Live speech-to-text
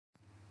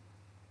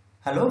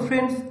Hello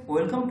friends,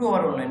 welcome to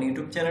our online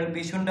YouTube channel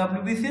ভীষণ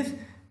WBCS।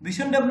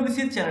 ভীষণ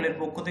WBCS চ্যানেলের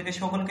পক্ষ থেকে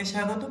সকলকে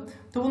স্বাগত।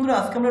 তো বন্ধুরা,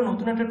 আজকে আমরা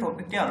নতুন একটা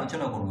টপিক নিয়ে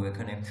আলোচনা করব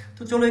এখানে।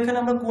 তো চলো, এখানে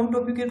আমরা কোন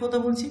টপিকের কথা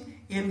বলছি?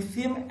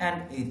 LCM and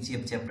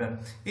H.C.F chapter.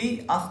 এই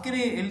আজকের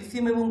এই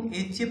LCM এবং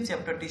H.C.F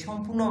চ্যাপ্টারটি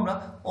সম্পূর্ণ আমরা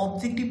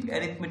অবজেক্টিভ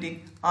অ্যারিথমেটিক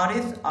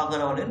RS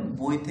আগারওয়ালের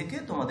বই থেকে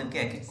তোমাদেরকে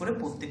এক এক করে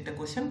প্রত্যেকটা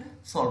কোশ্চেন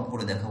সলভ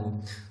করে দেখাবো।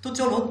 তো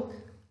চলো,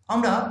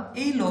 আমরা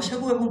এই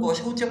লসাগু এবং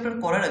গসাগু চ্যাপ্টার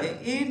করার আগে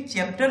এই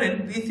চ্যাপ্টারের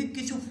বেসিক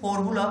কিছু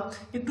ফর্মুলা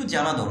একটু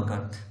জানা দরকার,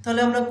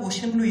 তাহলে আমরা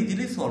কোশ্চেনগুলো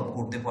ইজিলি সলভ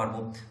করতে পারবো।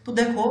 তো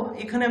দেখো,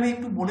 এখানে আমি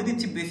একটু বলে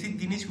দিচ্ছি বেসিক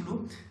জিনিসগুলো।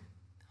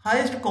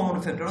 হাইয়েস্ট কমন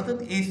ফ্যাক্টর অর্থাৎ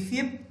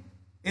H.C.F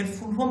এর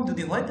ফুল ফর্ম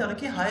যদি হয় তাহলে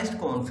কি হাইয়েস্ট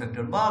কমন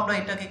ফ্যাক্টর, বা আমরা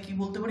এটাকে কি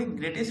বলতে পারি,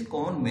 গ্রেটেস্ট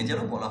কমন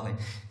মেজারও বলা হয়,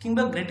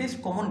 কিংবা গ্রেটেস্ট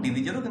কমন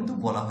ডিভিজনও কিন্তু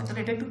বলা হয়।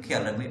 তাহলে এটা একটু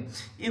খেয়াল রাখবে,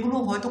 এগুলো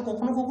হয়তো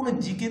কখনো কখনো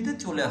জিকেতে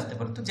চলে আসতে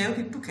পারে, তো যাই হোক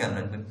একটু খেয়াল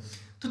রাখবে।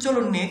 তো চলো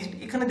নেক্সট,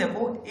 এখানে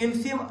দেখো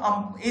LCM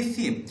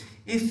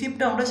H.C.F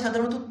টা আমরা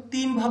সাধারণত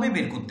তিন ভাবে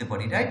বের করতে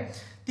পারি, রাইট?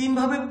 তিন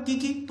ভাবে কি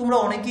কি তোমরা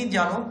অনেকেই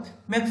জানো।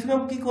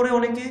 ম্যাক্সিমাম কি করে,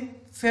 অনেকে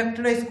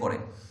ফ্যাক্টরাইজ করে,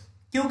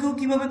 কেউ কেউ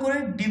কিভাবে করে,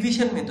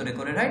 ডিভিশন মেথডে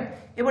করে, রাইট?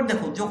 এবার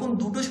দেখো, যখন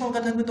দুটো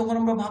সংখ্যা থাকবে তখন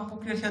আমরা ভাগ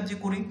প্রক্রিয়ার সাহায্যে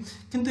করি,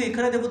 কিন্তু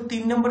এখানে দেখো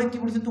 3 নম্বরে কি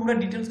বলছে, তোমরা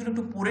ডিটেলসগুলো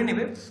একটু পড়ে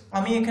নেবে,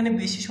 আমি এখানে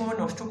বেশি সময়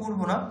নষ্ট করব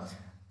না।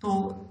 তো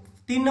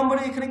 3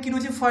 নম্বরে এখানে কি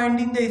রয়েছে,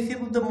 finding the H.C.F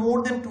of the more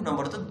then 2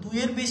 number, অর্থাৎ 2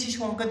 এর বেশি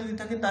সংখ্যা যদি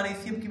থাকে তার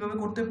H.C.F কিভাবে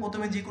করতে হবে,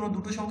 প্রথমে যে কোনো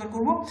দুটো সংখ্যা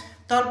করব,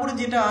 তারপরে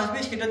যেটা আসবে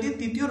সেটা দিয়ে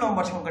তৃতীয়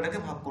নম্বর সংখ্যাটাকে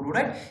ভাগ করবো,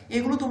 রাইট?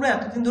 এগুলো তোমরা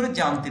এতদিন ধরে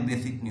জানতে,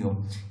 বেসিক নিয়ম।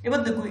 এবার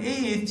দেখো, এই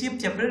H.C.F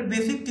চ্যাপ্টারের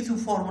বেসিক কিছু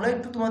ফর্মুলা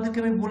একটু তোমাদেরকে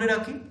আমি বলে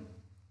রাখি,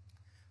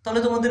 তাহলে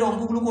তোমাদের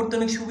অঙ্কগুলো করতে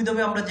অনেক সুবিধা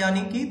হবে। আমরা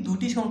জানি কি,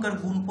 দুটি সংখ্যার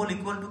গুণফল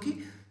ইকুয়াল টু কি,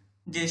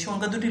 যে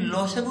সংখ্যা দুটি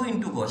লসাগু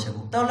ইন্টু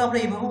গসাগু। তাহলে আমরা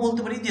এইভাবে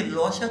বলতে পারি যে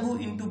লসাগু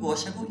ইন্টু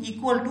গসাগু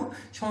ইকুয়াল টু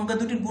সংখ্যা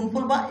দুটির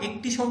গুণফল বা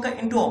একটি সংখ্যা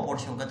ইন্টু অপর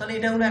সংখ্যা। তাহলে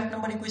এটা হলো 1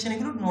 নম্বর ইকুয়েশন,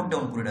 এগুলো নোট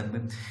ডাউন করে রাখবে।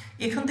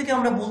 এখান থেকে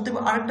আমরা বলতে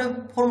আরেকটা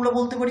ফর্মুলা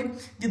বলতে পারি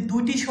যে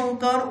দুইটি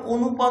সংখ্যার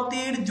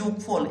অনুপাতের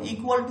যোগফল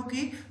ইকুয়াল টু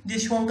কি, যে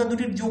সংখ্যা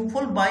দুটির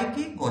যোগফল বাই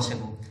কি,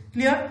 গসাগু।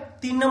 ক্লিয়ার?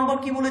 3 নম্বর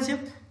কি বলেছে,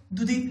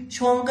 যদি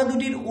সংখ্যা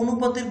দুটির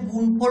অনুপাতের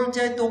গুণফল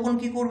চায় তখন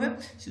কি করবে,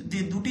 যে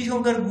দুটি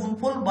সংখ্যার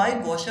গুণফল বাই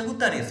গসাগু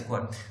তার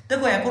স্কোয়ার।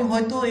 দেখো, এখন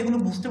হয়তো এগুলো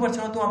বুঝতে পারছো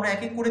না, তো আমরা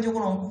এক এক করে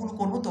যখন অঙ্কগুলো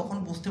করবো তখন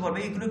বুঝতে পারবে,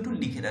 এগুলো একটু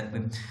লিখে রাখবে।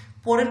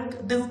 পরের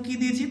দেখো কি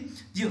দিয়েছি,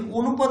 যে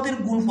অনুপাতের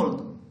গুণফল,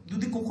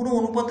 যদি কখনো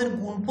অনুপাতের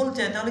গুণফল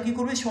চায় তাহলে কি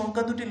করবে,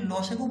 সংখ্যা দুটির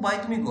লসাগু বাই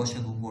তুমি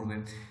গসাগু করবে।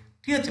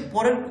 ঠিক আছে?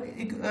 পরের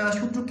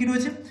সূত্র কি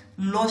রয়েছে,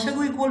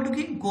 লসাগু ইকুয়াল টু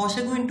কি,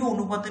 গসাগু ইন্টু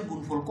অনুপাতের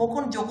গুণফল।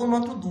 কখন? যখন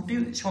মাত্র দুটি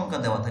সংখ্যা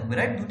দেওয়া থাকবে,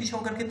 রাইট? দুটি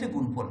সংখ্যার ক্ষেত্রে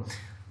গুণফল।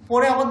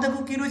 পরে আবার দেখো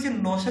কি রয়েছে,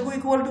 লসাগু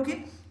ইকুয়াল টু কি,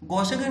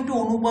 গসাগু ইন্টু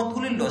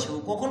অনুপাতগুলির লসাগু।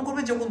 কখন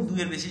করবে? যখন 2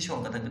 এর বেশি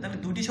সংখ্যা থাকবে। তাহলে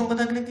দুটি সংখ্যা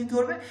থাকলে কি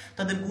করবে,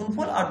 তাদের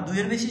গুণফল, আর 2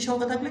 এর বেশি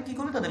সংখ্যা থাকলে কি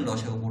করবে, তাদের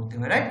লসাগু করতে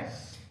হবে, রাইট?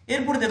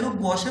 এরপরে দেখো,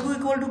 গসাগু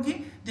ইকুয়াল টু কি,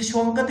 যে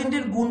সংখ্যা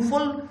তিনটির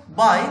গুণফল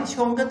বাই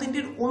সংখ্যা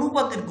তিনটির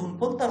অনুপাতের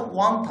গুণফল তার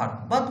 1/3,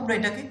 বা তোমরা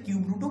এটাকে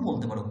কিউব রুটও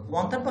বলতে পারো,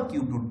 1/3 বা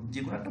কিউব রুট যে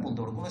কোনো একটা বলতে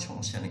পারো, কোনো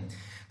সমস্যা নেই।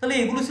 তাহলে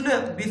এগুলো ছিল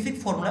বেসিক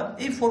ফর্মুলা,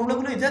 এই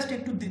ফর্মুলাগুলো জাস্ট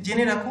একটু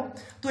জেনে রাখো।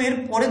 তো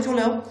এরপরে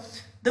চলে যাও,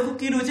 দেখো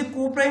কি রয়েছে,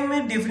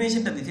 কোপ্রাইমের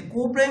ডেফিনেশনটা দিয়েছে।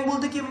 কোপ্রাইম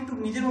বলতে কি, আমি একটু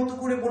নিজের মতো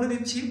করে বলে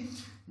দিচ্ছি,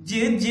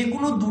 যে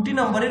কোনো দুটি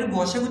নাম্বারের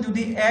গসাগু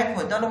যদি 1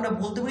 হয় তাহলে আমরা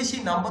বলতে পারি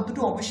সেই নাম্বার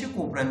দুটো অবশ্যই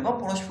কোপ্রাইম বা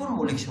পরস্পর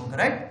মৌলিক সংখ্যা,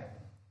 রাইট?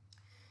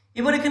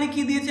 এবার এখানে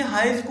কি দিয়েছে,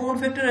 highest common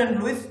factor and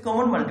lowest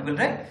common multiple,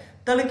 right?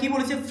 তাহলে কি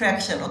বলেছে,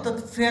 ফ্র্যাকশন, অর্থাৎ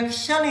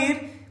ফ্র্যাকশনের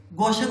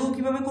গসাগু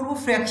কিভাবে করব,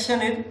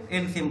 ফ্র্যাকশনের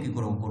এলসিএম কি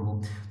করব।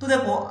 তো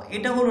দেখো,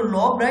 এটা হলো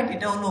লব, রাইট?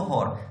 এটা হলো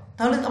হর।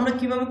 তাহলে আমরা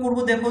কিভাবে করব,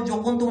 দেখো,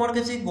 যখন তোমার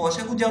কাছে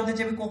গসাগু জানতে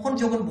চাইবে, কখন,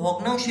 যখন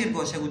ভগ্নাংশের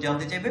গসাগু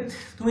জানতে চাইবে,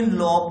 তুমি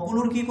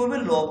লবগুলোর কি করবে,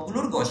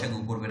 লবগুলোর গসাগু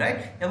করবে, রাইট?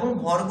 এবং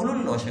হরগুলোর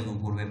লসাগু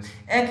করবে।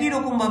 একই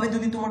রকম ভাবে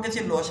যদি তোমার কাছে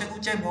লসাগু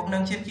চাই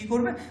ভগ্নাংশের, কি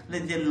করবে,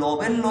 যে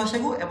লবের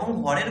লসাগু এবং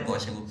হরের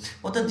গসাগু,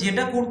 অর্থাৎ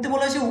যেটা করতে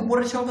বলা আছে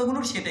উপরের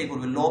সংখ্যাগুলোর সেটাই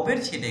করবে, লবের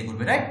সেটাই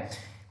করবে, রাইট?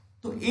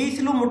 তো এই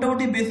ছিল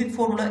মোটামুটি বেসিক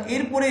ফর্মুলা।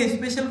 এরপরে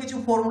স্পেশাল কিছু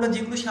ফর্মুলা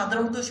যেগুলো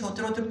সাধারণত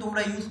সচরাচর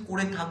তোমরা ইউজ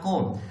করে থাকো।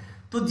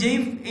 তো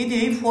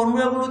এই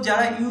ফর্মুলাগুলো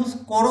যারা ইউজ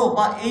করো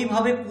বা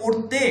এইভাবে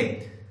করতে,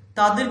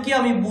 তাদেরকে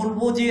আমি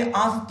বলবো যে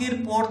আজকের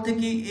পর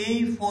থেকে এই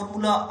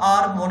ফর্মুলা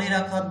আর মনে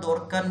রাখার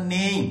দরকার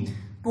নেই।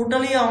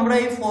 টোটালি আমরা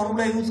এই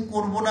ফর্মুলা ইউজ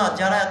করব না।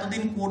 যারা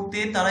এতদিন করতে,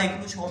 তারা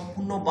এগুলো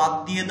সম্পূর্ণ বাদ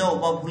দিয়ে দাও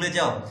বা ভুলে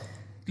যাও।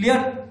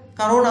 ক্লিয়ার?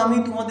 কারণ আমি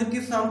তোমাদেরকে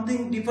সামথিং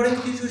ডিফারেন্ট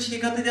কিছু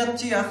শেখাতে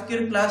যাচ্ছি আজকের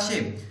ক্লাসে।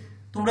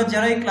 তোমরা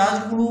যারা এই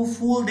ক্লাসগুলো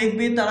ফুল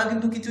দেখবে তারা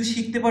কিন্তু কিছু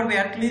শিখতে পারবে,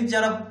 অ্যাটলিস্ট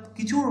যারা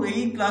কিছু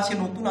এই ক্লাসে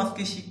নতুন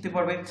আজকে শিখতে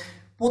পারবে।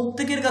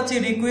 প্রত্যেকের কাছে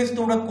রিকোয়েস্ট,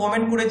 তোমরা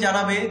কমেন্ট করে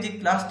জানাবে যে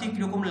ক্লাসটি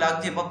কিরকম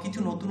লাগছে বা কিছু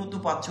নতুনত্ব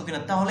পাচ্ছ কিনা,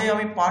 তাহলে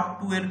আমি পার্ট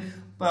 2 এর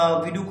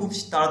ভিডিও খুব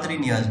তাড়াতাড়ি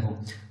নিয়ে আসবো।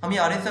 আমি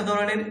RS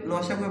আগারওয়ালের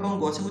লসাগু এবং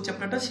গসাগু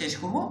চ্যাপ্টারটা শেষ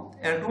করবো,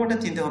 এরকম একটা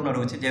চিন্তা ভাবনা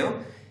রয়েছে, যাই হোক।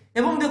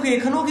 এবং দেখো,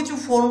 এখানেও কিছু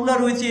ফর্মুলা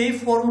রয়েছে, এই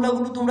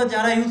ফর্মুলাগুলো তোমরা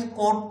যারা ইউজ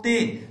করতে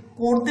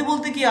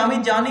বলতে কি, আমি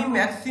জানি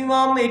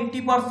ম্যাক্সিমাম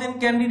 80%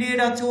 ক্যান্ডিডেট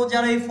আছো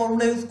যারা এই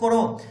ফর্মুলা ইউজ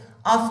করো।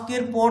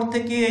 আজকের পর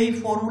থেকে এই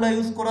ফর্মুলা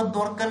ইউজ করার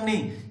দরকার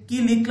নেই। কি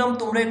লিখলাম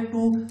তোমরা একটু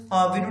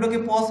ভিডিওটাকে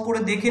পজ করে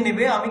দেখে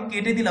নেবে, আমি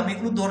কেটে দিলাম,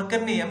 এগুলো দরকার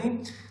নেই। আমি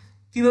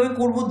কিভাবে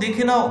করব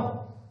দেখে নাও।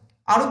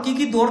 আরো কি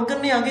কি দরকার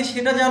নেই আগে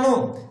সেটা জানো।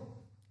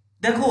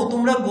 দেখো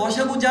তোমরা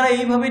গসাগু যারা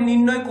এইভাবে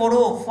নির্ণয়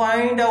করো,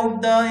 ফাইন্ড আউট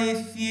দা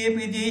H.C.F,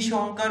 এই যে এই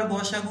সংখ্যার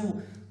গসাগু,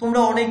 তোমরা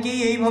অনেকেই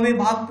এইভাবে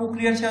ভাগ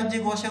প্রক্রিয়ার সাহায্যে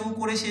গসাগু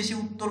করে শেষে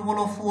উত্তর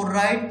বলো 4,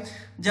 রাইট।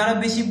 যারা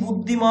বেশি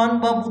বুদ্ধিমান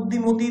বা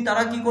বুদ্ধিমতী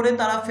তারা কি করে,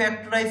 তারা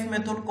ফ্যাক্টরাইজ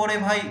মেথড করে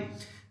ভাই।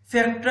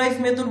 ফ্যাক্টরাইজ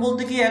মেথড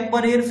বলতে কি,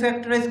 একবার এর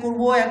ফ্যাক্টরাইজ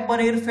করব, একবার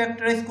এর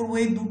ফ্যাক্টরাইজ করব,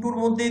 এই দুটোর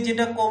মধ্যে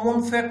যেটা কমন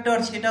ফ্যাক্টর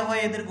সেটা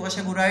হয় এদের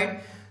গসাগু, রাইট।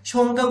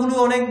 সংখ্যাগুলো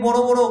অনেক বড়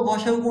বড়,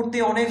 গসাগু করতে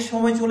অনেক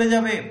সময় চলে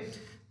যাবে,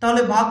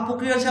 তাহলে ভাগ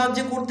প্রক্রিয়ার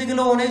সাহায্যে করতে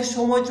গেলে অনেক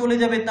সময় চলে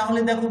যাবে। তাহলে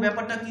দেখো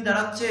ব্যাপারটা কি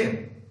দাঁড়াচ্ছে,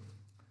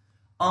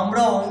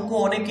 আমরা অঙ্ক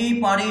অনেকেই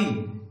পারি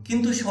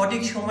কিন্তু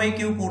সঠিক সময়ে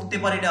কেউ করতে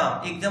পারি না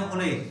এক্সাম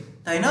হলে,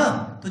 তাই না?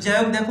 তো যাই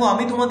হোক, দেখো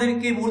আমি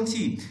তোমাদেরকে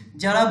বলছি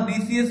যারা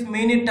বিসিএস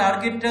মেইনে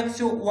টার্গেট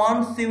রাখছো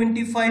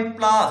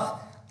 175+,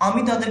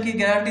 আমি তাদেরকে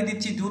গ্যারান্টি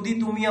দিচ্ছি যদি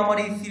তুমি আমার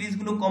এই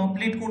সিরিজগুলো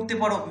কমপ্লিট করতে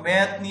পারো,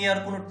 ম্যাথ নিয়ে আর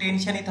কোনো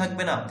টেনশনই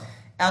থাকবে না।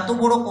 এত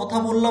বড় কথা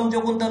বললাম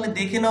যখন, তাহলে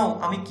দেখে নাও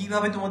আমি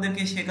কিভাবে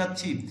তোমাদেরকে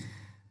শেখাচ্ছি।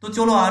 তো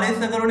চলো RS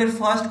 11 এর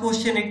ফার্স্ট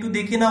কোশ্চেন একটু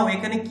দেখে নাও।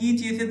 এখানে কি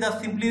চেয়েছে, দ্য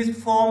সিম্পলেস্ট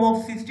ফর্ম অফ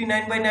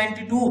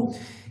 69/92,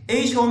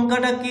 এই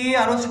সংখ্যাটাকে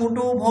আরো ছোট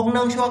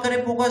ভগ্নাংশ আকারে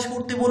প্রকাশ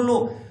করতে বললো।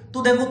 তো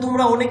দেখো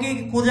তোমরা অনেকেই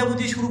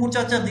খোঁজাখুঁজি শুরু করছো,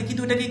 আচ্ছা দেখি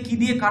তো এটাকে কি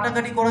দিয়ে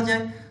কাটাকাটি করা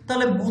যায়।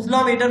 তাহলে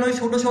বুঝলাম এটা নয়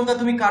ছোট সংখ্যা,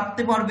 তুমি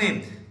কাটতে পারবে।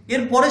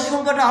 এর পরের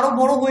সংখ্যাটা আরো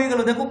বড় হয়ে গেল,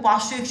 দেখো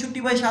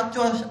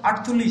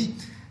 561/748,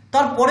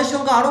 তার পরের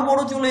সংখ্যা আরো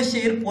বড় চলে এসছে,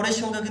 এর পরের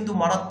সংখ্যা কিন্তু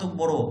মারাত্মক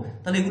বড়।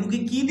 তাহলে এগুলোকে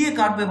কি দিয়ে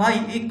কাটবে ভাই?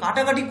 এই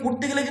কাটাকাটি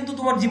করতে গেলে কিন্তু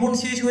তোমার জীবন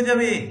শেষ হয়ে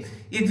যাবে,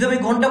 এক্সামে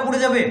ঘন্টা পড়ে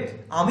যাবে।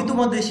 আমি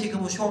তোমাদের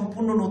শেখাবো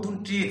সম্পূর্ণ নতুন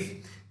ট্রিক্স,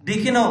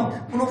 দেখে নাও।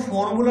 কোনো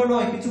ফর্মুলা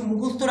নয়, কিছু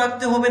মুখস্থ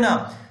রাখতে হবে না।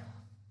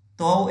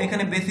 তো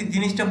এখানে বেসিক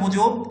জিনিসটা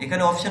বোঝো।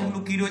 এখানে অপশনগুলো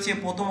কি রয়েছে,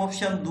 প্রথম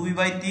অপশন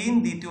 2/3,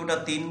 দ্বিতীয়টা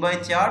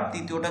 3/4,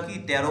 তৃতীয়টা কি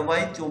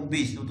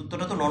 13/24,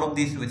 চতুর্থটা তো নন অফ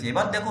দিস রয়েছে।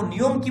 এবার দেখো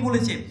নিয়ম কি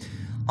বলেছে,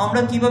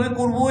 আমরা কিভাবে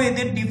করব,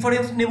 এদের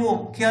ডিফারেন্স নেব।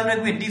 খেয়াল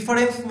রাখবে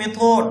ডিফারেন্স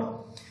মেথড,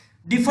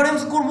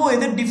 ডিফারেন্স করব।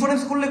 এদের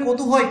ডিফারেন্স করলে কত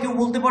হয় কেউ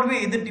বলতে পারবে?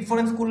 এদের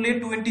ডিফারেন্স করলে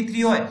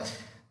 23 হয়।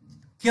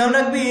 খেয়াল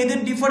রাখবে এদের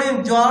ডিফারেন্স,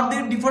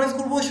 যাদের ডিফারেন্স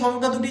করব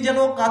সংখ্যা দুটি যেন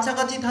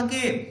কাছাকাছি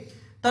থাকে।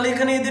 তাহলে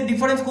এখানে এদের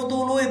ডিফারেন্স কত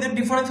হলো, এদের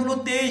ডিফারেন্স হলো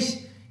 23।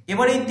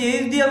 এবার এই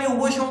 23 দিয়ে আমি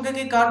উভয়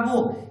সংখ্যাকে কাটবো।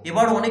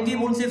 এবার অনেকেই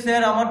বলছে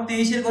স্যার আমার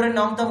 23-এর ঘরের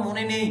নামটা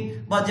মনে নেই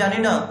বা জানি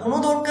না, কোনো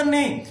দরকার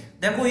নেই।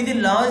 দেখো এই যে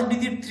লাস্ট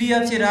ডিজিট 3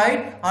 আছে,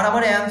 রাইট, আর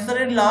আমার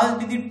অ্যান্সারের লাস্ট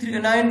ডিজিট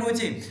 9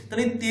 রয়েছে।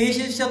 তাহলে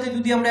 23-এর সাথে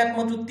যদি আমরা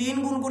একমাত্র 3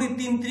 গুণ করি,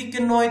 3 3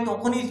 9,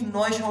 তখনই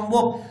 9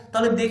 সম্ভব।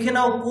 তাহলে দেখে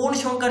নাও কোন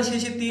সংখ্যার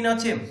শেষে 3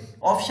 আছে।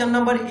 অপশন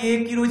নাম্বার এ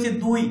কি রয়েছে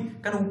 2,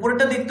 কারণ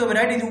উপরেরটা দেখতে হবে,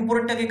 রাইট, এই যে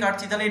উপরেরটাকে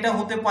কাটছি, তাহলে এটা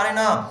হতে পারে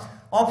না।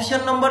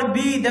 অপশন নাম্বার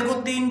বি দেখো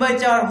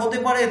 3/4 হতে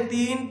পারে,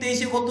 3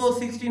 23-এ কত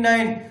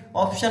 69।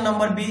 Option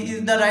number B is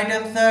the right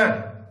answer.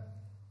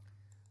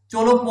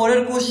 চলো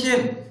পরের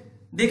কোশ্চেন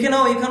দেখে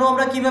নাও। এখানেও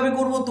আমরা কিভাবে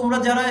করব, তোমরা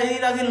যারা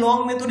এর আগে লং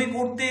মেথডে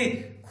করতে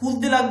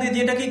খুঁজতে লাগবে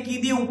যেটাকে কি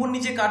দিয়ে উপর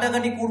নিচে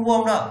কাটাকাটি করব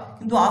আমরা,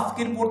 কিন্তু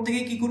আজকের পর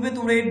থেকে কি করবে,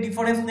 তোমরা এর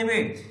ডিফারেন্স নেবে।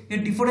 এর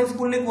ডিফারেন্স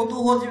করলে কত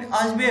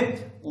আসবে,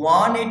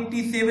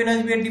 187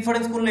 আসবে এর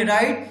ডিফারেন্স করলে,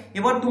 রাইট।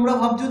 এবার তোমরা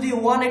ভাবছো যে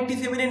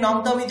 187 এর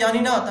নামটা আমি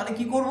জানি না, তাহলে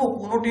কি করব,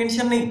 কোনো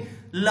টেনশন নেই।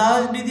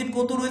 লাস্ট ডিজিট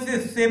কত রয়েছে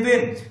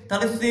 7,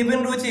 তাহলে 7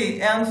 রয়েছে।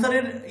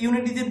 অ্যান্সারের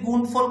ইউনিট ডিজিট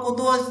গুণফল কত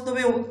আসতে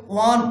হবে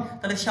 1,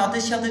 তাহলে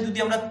 7-এর সাথে যদি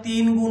আমরা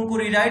 3 গুণ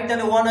করি, রাইট,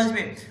 তাহলে 1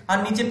 আসবে। আর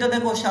নিচেরটা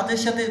দেখো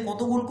 7-এর সাথে কত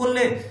গুণ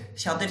করলে,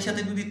 7-এর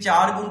সাথে যদি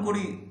 4 গুণ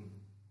করি,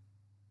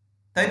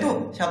 তাই তো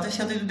 7-এর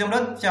সাথে যদি আমরা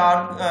 4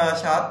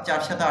 7 4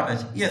 7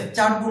 28, ইয়েস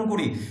 4 গুণ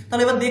করি।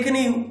 তাহলে এবার দেখে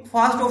নিই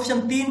ফার্স্ট অপশন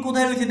 3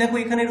 কোথায় রয়েছে, দেখো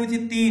এখানে রয়েছে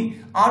 3,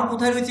 আর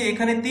কোথায় রয়েছে,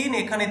 এখানে 3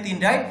 এখানে 3,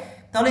 রাইট।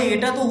 তাহলে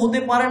এটা তো হতে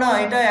পারে না,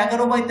 এটা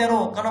 11/13,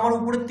 কারণ আমার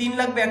উপরে 3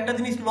 লাগবে। একটা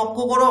জিনিস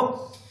লক্ষ্য করো,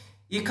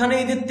 এখানে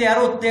এই যে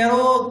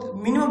 13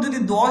 মিনিমাম যদি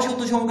 10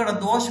 হতো সংখ্যাটা,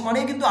 10 মানে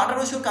কিন্তু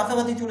 1800-র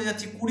কাছাকাছি চলে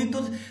যাচ্ছে, 20 তো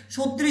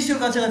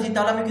 3600-র কাছাকাছি।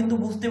 তাহলে আমি কিন্তু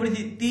বুঝতে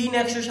পেরেছি 3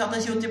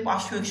 187 হচ্ছে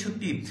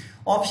 561।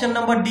 Option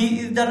number D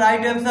is the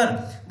right answer.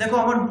 দেখো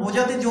আমার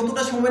বোঝাতে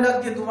যতটা সময়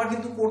লাগছে তোমার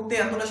কিন্তু করতে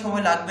এতটা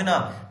সময় লাগবে না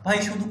ভাই,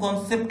 শুধু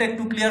কনসেপ্টটা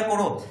একটু ক্লিয়ার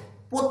করো।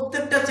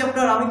 প্রত্যেকটা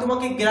চ্যাপ্টার আমি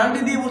তোমাকে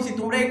গ্যারান্টি দিয়ে বলছি,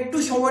 তোমরা একটু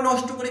সময়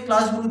নষ্ট করে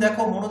ক্লাসগুলো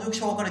দেখো মনোযোগ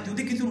সহকারে।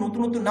 যদি কিছু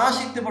নতুন নতুন না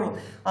শিখতে পারো,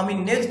 আমি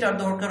নেক্সট আর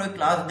দরকার ওই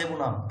ক্লাস দেবো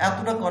না,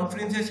 এতটা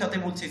কনফিডেন্সের সাথে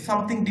বলছি।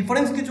 সামথিং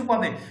ডিফারেন্স কিছু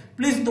পাবে,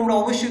 প্লিজ তোমরা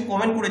অবশ্যই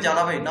কমেন্ট করে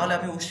জানাবে, নাহলে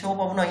আমি উৎসাহ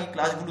পাবো না এই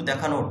ক্লাসগুলো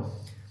দেখানোর।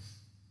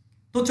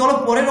 তো চলো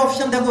পরের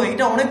অপশন দেখো,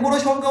 এটা অনেক বড়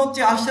সংখ্যা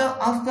হচ্ছে,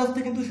 আস্তে আস্তে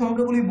কিন্তু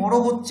সংখ্যাগুলি বড়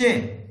হচ্ছে।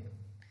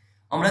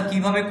 আমরা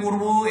কিভাবে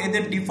করব,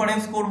 এদের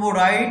ডিফারেন্স করব,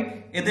 রাইট।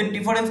 এদের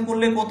ডিফারেন্স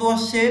করলে কত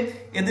আসছে,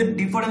 এদের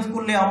ডিফারেন্স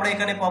করলে আমরা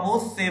এখানে পাবো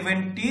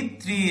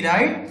 73,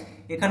 রাইট।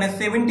 এখানে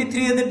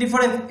 73 এদের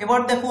ডিফারেন্স। এবার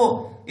দেখো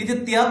এই যে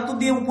 73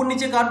 দিয়ে উপর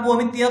নিচে কাটবো,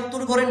 আমি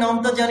 73 ঘরের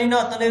নামটা জানি না,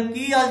 তাহলে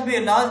কি আসবে,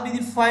 লাস্ট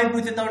ডিজিট 5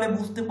 রয়েছে, তাহলে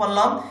বুঝতে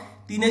পারলাম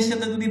 3-এর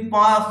সাথে যদি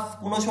 5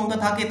 কোনো সংখ্যা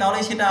থাকে তাহলে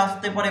সেটা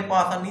আসতে পারে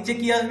 5, আর নিচে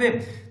কি আসবে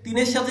 3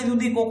 এর সাথে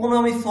যদি কখনো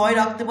আমি 6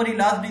 রাখতে পারি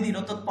লাস্ট ডিজিট,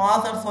 অর্থাৎ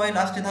 5 আর 6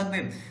 লাস্টে থাকবে।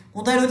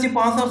 কোথায় রয়েছে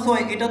 5 আর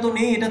 6? এটা তো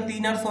নেই, এটা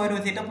 3 আর 6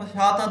 রয়েছে, এটা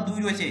 7 আর 2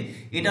 রয়েছে,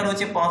 এটা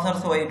রয়েছে 5 আর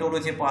 6, এটাও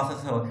রয়েছে 5 আর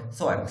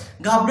 6।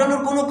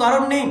 ঘাবড়ানোর কোনো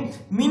কারণ নেই।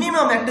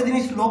 মিনিমাম একটা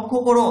জিনিস লক্ষ্য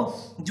করো,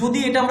 যদি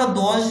এটা আমরা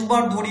 10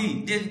 বার ধরি,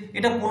 যে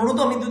এটা 15,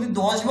 তো আমি যদি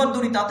 10 বার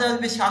ধরি তাতে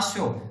আসবে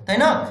 700, তাই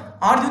না?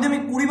 আর যদি আমি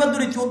 20 বার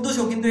ধরি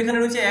 1400, কিন্তু এখানে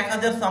রয়েছে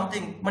 1000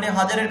 সামথিং, মানে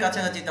 1000-এর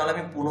কাছাকাছি, তাহলে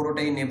আমি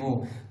 15টাই নেব।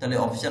 তাহলে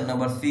option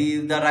number C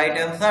is the right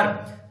answer.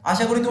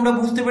 আশা করি তোমরা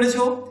বুঝতে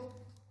পেরেছো।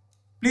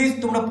 প্লিজ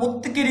তোমরা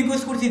প্রত্যেককে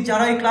রিকোয়েস্ট করছি,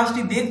 যারা এই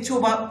ক্লাসটি দেখছো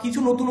বা কিছু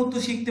নতুনত্ব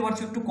শিখতে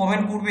পারছো, একটু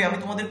কমেন্ট করবে, আমি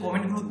তোমাদের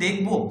কমেন্টগুলো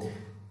দেখবো।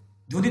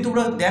 যদি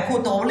তোমরা দেখো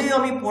তাহলেই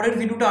আমি পরের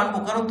ভিডিওটা আনবো,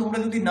 কারণ তোমরা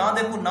যদি না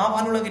দেখো, না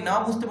ভালো লাগে, না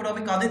বুঝতে পারো,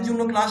 আমি কাদের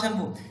জন্য ক্লাস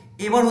আনবো।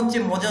 এবার হচ্ছে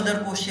মজাদার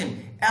কোশ্চেন,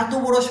 এত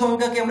বড়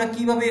সংখ্যাকে আমরা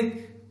কিভাবে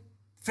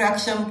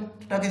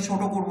ফ্র্যাকশনটাকে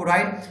ছোট করবো,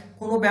 রাইট?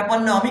 কোনো ব্যাপার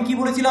না। আমি কি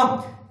বলেছিলাম,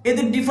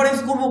 এদের ডিফারেন্স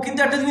করবো, কিন্তু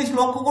একটা জিনিস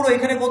লক্ষ্য করো,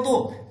 এখানে কত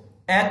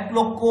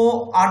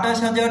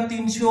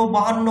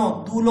 1,28,352,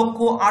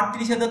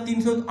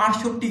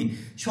 2,38,368,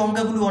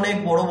 সংখ্যাগুলো অনেক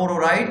বড় বড়,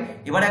 রাইট?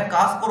 এবার এক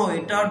কাজ করো,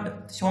 এটার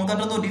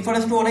সংখ্যাটা তো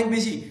ডিফারেন্সটা অনেক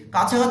বেশি,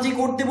 কাছাকাছি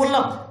করতে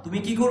বললাম, তুমি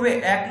কি করবে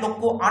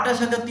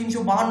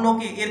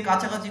 1,28,352-কে এর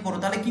কাছাকাছি করো,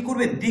 তাহলে কি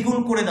করবে দ্বিগুণ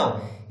করে দাও।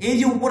 এই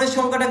যে উপরের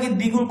সংখ্যাটাকে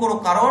দ্বিগুণ করো,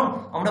 কারণ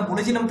আমরা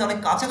বলেছিলাম তাহলে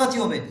কাছাকাছি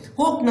হবে,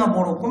 হোক না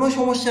বড়, কোনো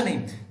সমস্যা নেই।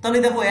 তাহলে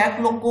দেখো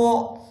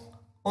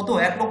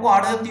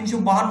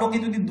 1,08,352-কে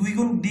যদি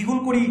দ্বিগুণ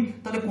করি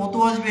তাহলে কত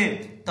আসবে?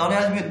 তাহলে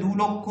আসবে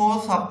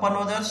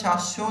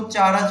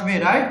 2,56,704 আসবে,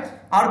 রাইট?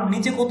 আর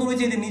নিচে কত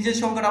রয়েছে? এই যে নিচের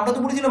সংখ্যাটা আমরা তো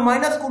বলেছিলাম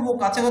মাইনাস করব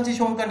কাছাকাছি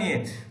সংখ্যা নিয়ে,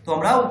 তো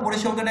আমরা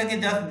উপরের সংখ্যাটাকে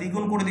জাস্ট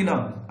দ্বিগুণ করে দিলাম,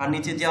 আর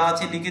নিচে যা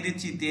আছে লিখে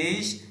দিচ্ছি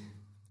 23,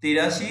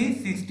 83,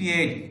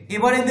 68।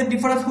 এবার এদের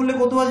ডিফারেন্স করলে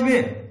কত আসবে?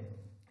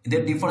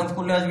 এদের ডিফারেন্স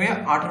করলে আসবে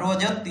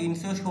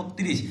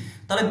 18,336।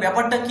 তাহলে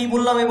ব্যাপারটা কি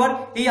বললাম, এবার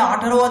এই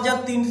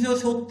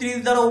 18,336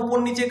 দ্বারা উপর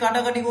নিচে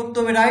কাটাকাটি করতে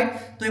হবে, রাইট?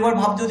 তো এবার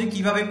ভাবছো যে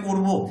কিভাবে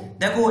করব।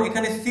 দেখো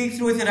এখানে 6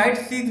 রয়েছে, রাইট?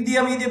 6 দিয়ে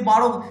আমি এই যে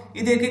 12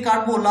 এদেরকে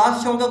কাটবো, লাস্ট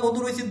সংখ্যা কত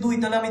রয়েছে? 2।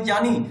 তাহলে আমি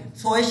জানি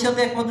 6 এর সাথে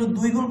একমাত্র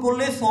 2 গুণ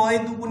করলে 6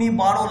 দুগুণী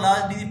 12,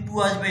 লাস্ট ডিজিট 2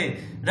 আসবে,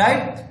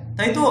 রাইট?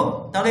 তাই তো?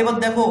 তাহলে এবার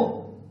দেখো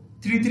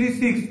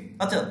 336,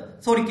 আচ্ছা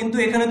সরি, কিন্তু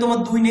এখানে তোমার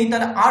 2 নেই,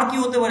 তাহলে আর কি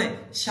হতে পারে?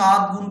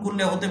 7 গুণ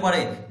করলে হতে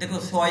পারে। দেখো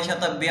 6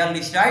 7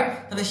 42, রাইট?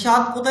 তাহলে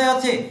 7 কোথায়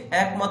আছে?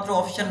 একমাত্র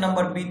অপশন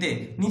নাম্বার বি তে।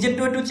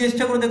 নিজেরটাও একটু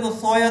চেষ্টা করে দেখো,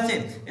 6 আছে,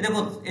 এই দেখো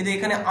এদের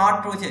এখানে 8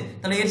 রয়েছে,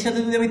 তাহলে এর সাথে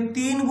যদি আমি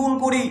 3 গুণ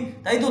করি,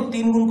 তাই তো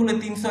 3 গুণ করলে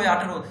 3 6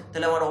 18,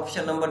 তাহলে আমার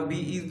option number B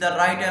is the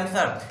right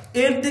answer.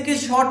 এর থেকে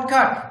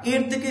শর্টকাট,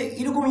 এর থেকে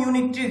এরকম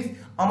ইউনিক ট্রিক্স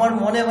আমার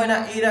মনে হয় না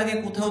এর আগে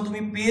কোথাও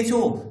তুমি পেয়েছো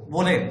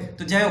বলে।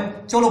 তো যাই হোক,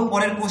 চলো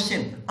পরের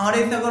কোশ্চেন। আর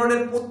এই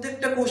ধরনের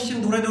প্রত্যেকটা কোশ্চেন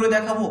ধরে ধরে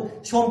দেখাবো,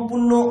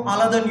 সম্পূর্ণ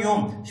আলাদা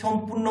নিয়ম,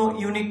 সম্পূর্ণ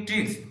ইউনিক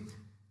ট্রিক্স।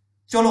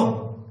 চলো,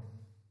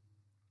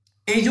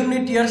 এই জন্য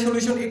টিয়ার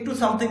সলিউশন একটু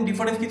সামথিং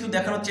ডিফারেন্স কিছু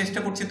দেখানোর চেষ্টা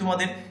করছি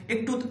তোমাদের,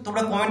 একটু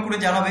তোমরা কমেন্ট করে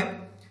জানাবে।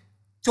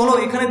 চলো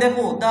এখানে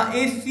দেখো, দা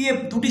H.C.F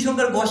দুটি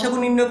সংখ্যার গসাগু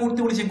নির্ণয় করতে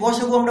বলেছে।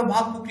 গসাগু আমরা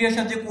ভাগ প্রক্রিয়ার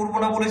সাহায্যে করবো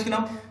না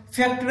বলেছিলাম,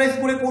 ফ্যাক্টরাইজ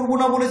করে করবো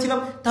না বলেছিলাম,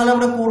 তাহলে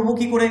আমরা করবো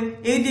কি করে?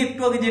 এই যে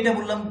একটু আগে যেটা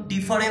বললাম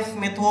ডিফারেন্স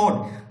মেথড,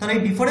 তাহলে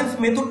এই ডিফারেন্স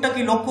মেথডটা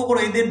কি লক্ষ্য করো,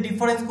 এদের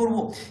ডিফারেন্স করব।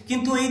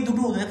 কিন্তু এই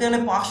দুটো এখানে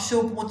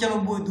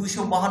 595,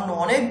 252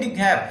 অনেক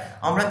গ্যাপ।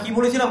 আমরা কি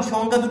বলেছিলাম,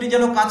 সংখ্যা দুটি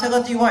যেন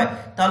কাছাকাছি হয়,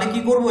 তাহলে কি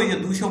করবো? এই যে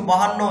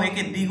 252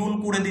 একে দ্বিগুণ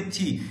করে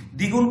দিচ্ছি,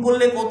 দ্বিগুণ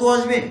করলে কত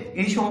আসবে?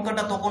 এই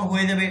সংখ্যাটা তখন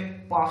হয়ে যাবে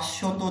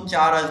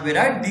 504 আসবে,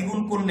 রাইট? দ্বিগুণ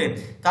করলে,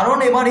 কারণ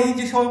এবার এই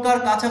যে সংখ্যার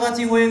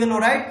কাছাকাছি হয়ে গেল,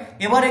 রাইট?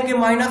 এবার একে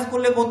মাইনাস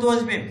করলে কত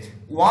আসবে?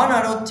 1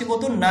 আর হচ্ছে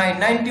কত 9,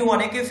 91।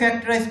 একে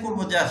ফ্যাক্টরাইজ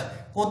করবো, জাস্ট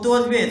কত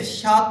আসবে?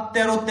 7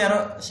 13 13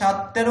 7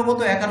 13 কত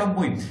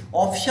 91।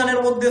 অপশনের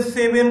মধ্যে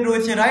 7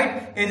 রয়েছে, রাইট?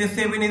 এই যে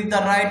 7 ইজ দ্য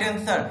রাইট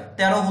অ্যান্সার।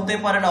 13 হতে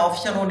পারে না,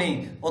 অপশনও নেই,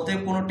 অতএব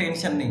কোনো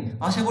টেনশন নেই।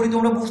 আশা করি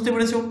তোমরা বুঝতে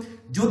পেরেছো।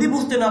 যদি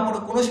বুঝতে না পারো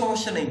কোনো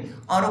সমস্যা নেই,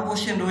 আরো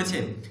কোশ্চেন রয়েছে।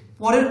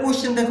 পরের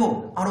কোশ্চেন দেখো,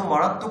 আরো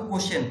মারাত্মক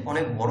কোশ্চেন,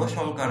 অনেক বড়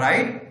সংখ্যা,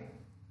 রাইট?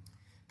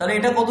 তাহলে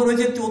এটা কত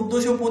রয়েছে?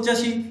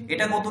 1485।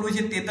 এটা কত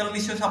রয়েছে?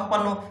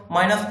 4356।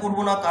 মাইনাস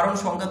করবো না, কারণ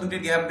সংখ্যা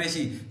দুটির গ্যাপ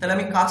বেশি। তাহলে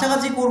আমি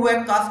কাছাকাছি করবো,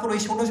 এক কাজ করবো,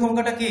 এই ছোট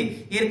সংখ্যাটাকে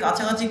এর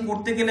কাছাকাছি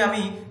করতে গেলে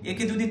আমি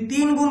একে যদি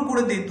 3 গুণ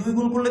করে দিই, 2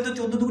 গুণ করলে তো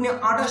 14 দুগুণে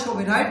 28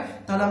 হবে, রাইট?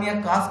 তাহলে আমি এক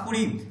কাজ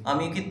করি,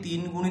 আমি একে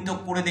 3 গুণিতক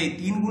করে দেই।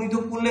 3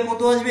 গুণিতক করলে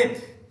কত আসবে?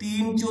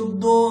 3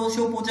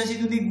 1485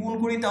 যদি গুণ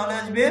করি তাহলে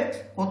আসবে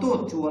কত?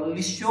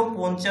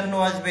 4455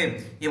 আসবে।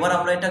 এবার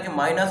আমরা এটাকে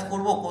মাইনাস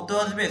করব, কত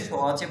আসবে?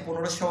 6 আছে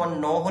 15 সমান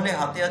 9 হলে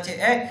হাতে আছে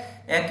 1,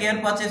 1 এর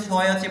পাশে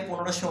 6 আছে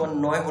 15 সমান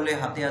 9 হলে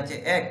হাতে আছে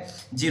 1,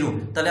 0।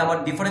 তাহলে আমার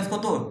ডিফারেন্স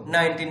কত?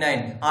 99।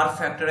 আর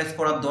ফ্যাক্টরাইজ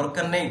করার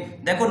দরকার নেই,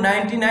 দেখো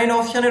 99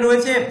 অপশনে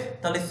রয়েছে,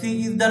 তাহলে C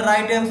is the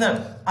right answer.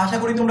 আশা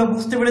করি তোমরা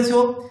বুঝতে পেরেছো।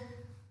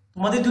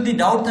 তোমাদের যদি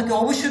ডাউট থাকে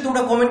অবশ্যই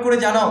তোমরা কমেন্ট করে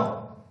জানাও,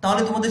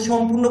 তাহলে তোমাদের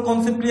সম্পূর্ণ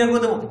কনসেপ্ট ক্লিয়ার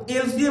করে দেবো।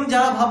 এলসিএম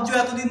যারা ভাবছো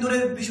এতদিন ধরে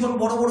ভীষণ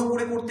বড় বড়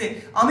করে করতে,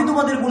 আমি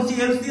তোমাদের বলছি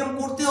এলসিএম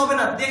করতে হবে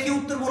না, দেখে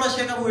উত্তর বলা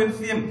শেখাবো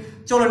এলসিএম।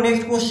 চলো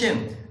নেক্সট কোশ্চেন।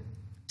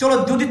 চলো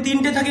যদি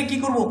 3টে থাকে কি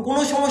করব,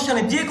 কোনো সমস্যা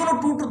নেই, যে কোনো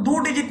 2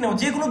 ডিজিট নাও,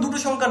 যে কোনো 2টো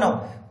সংখ্যা নাও।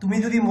 তুমি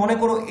যদি মনে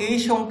করো এই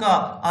সংখ্যা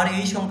আর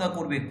এই সংখ্যা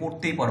করবে,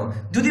 করতেই পারো।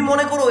 যদি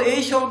মনে করো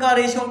এই সংখ্যা আর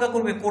এই সংখ্যা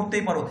করবে,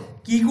 করতেই পারো।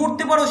 কি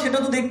করতে পারো সেটা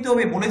তো দেখতে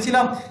হবে।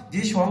 বলেছিলাম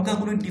যে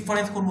সংখ্যাগুলোর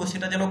ডিফারেন্স করবো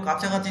সেটা যেন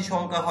কাছাকাছি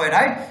সংখ্যা হয়,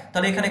 রাইট?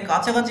 তাহলে এখানে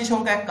কাছাকাছি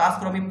সংখ্যা এক কাজ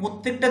করো, আমি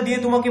প্রত্যেকটা দিয়ে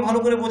তোমাকে ভালো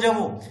করে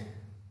বোঝাবো।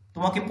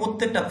 তোমাকে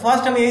প্রত্যেকটা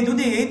ফার্স্ট আমি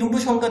যদি এই 2টো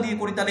সংখ্যা দিয়ে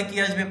করি তাহলে কি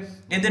আসবে,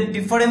 এদের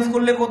ডিফারেন্স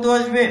করলে কত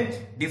আসবে,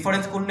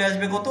 ডিফারেন্স করলে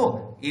আসবে কত,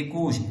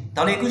 21।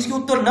 তাহলে 21 কি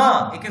উত্তর না,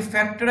 একে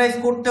ফ্যাক্টরাইজ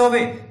করতে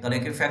হবে। তাহলে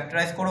একে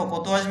ফ্যাক্টরাইজ করো,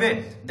 কত আসবে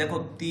দেখো,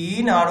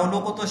 3 আর হলো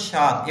কত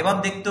 7। এবার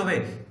দেখতে হবে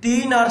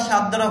 3 আর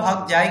 7 দ্বারা ভাগ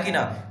যায়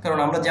কিনা, কারণ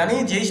আমরা জানি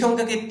যেই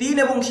সংখ্যাকে 3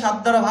 এবং 7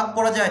 দ্বারা ভাগ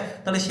করা যায়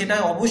তাহলে সেটা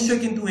অবশ্যই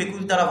কিন্তু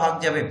 21 দ্বারা ভাগ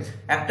যাবে।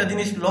 একটা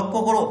জিনিস লক্ষ্য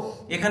করো,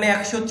 এখানে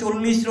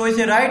 140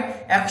 রয়েছে, রাইট?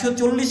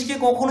 140কে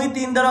কখনোই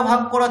 3 দ্বারা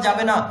ভাগ করা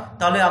যাবে না।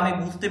 তাহলে আমি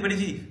বুঝতে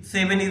পেরেছি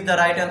 7 ইজ দ্য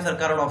রাইট অ্যান্সার,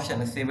 কারণ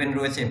অপশনে 7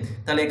 রয়েছে।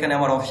 তাহলে এখানে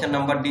আমার option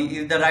number D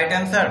is the right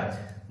answer.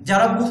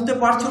 যারা বুঝতে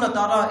পারছো না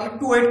তারা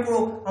একটু ওয়েট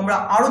করো, আমরা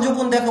আরো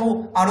যখন দেখাবো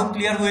আরো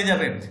ক্লিয়ার হয়ে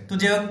যাবে। তো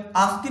যাই হোক,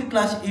 আজকের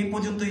ক্লাস এই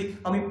পর্যন্তই।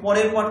 আমি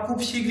পরের পার্ট খুব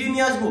শীঘ্রই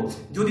নিয়ে আসবো।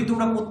 যদি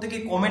তোমরা প্রত্যেকে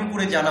কমেন্ট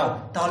করে জানাও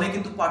তাহলে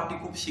কিন্তু পার্টটি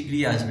খুব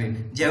শীঘ্রই আসবে।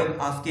 যাই হোক,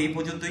 আজকে এই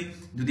পর্যন্তই।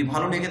 যদি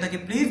ভালো লেগে থাকে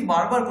প্লিজ,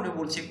 বারবার করে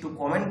বলছি, একটু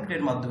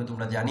কমেন্টের মাধ্যমে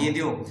তোমরা জানিয়ে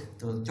দিও।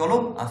 তো চলো,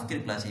 আজকের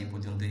ক্লাস এই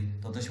পর্যন্তই।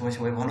 তত সময়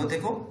সবাই ভালো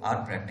থেকো আর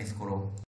প্র্যাকটিস করো।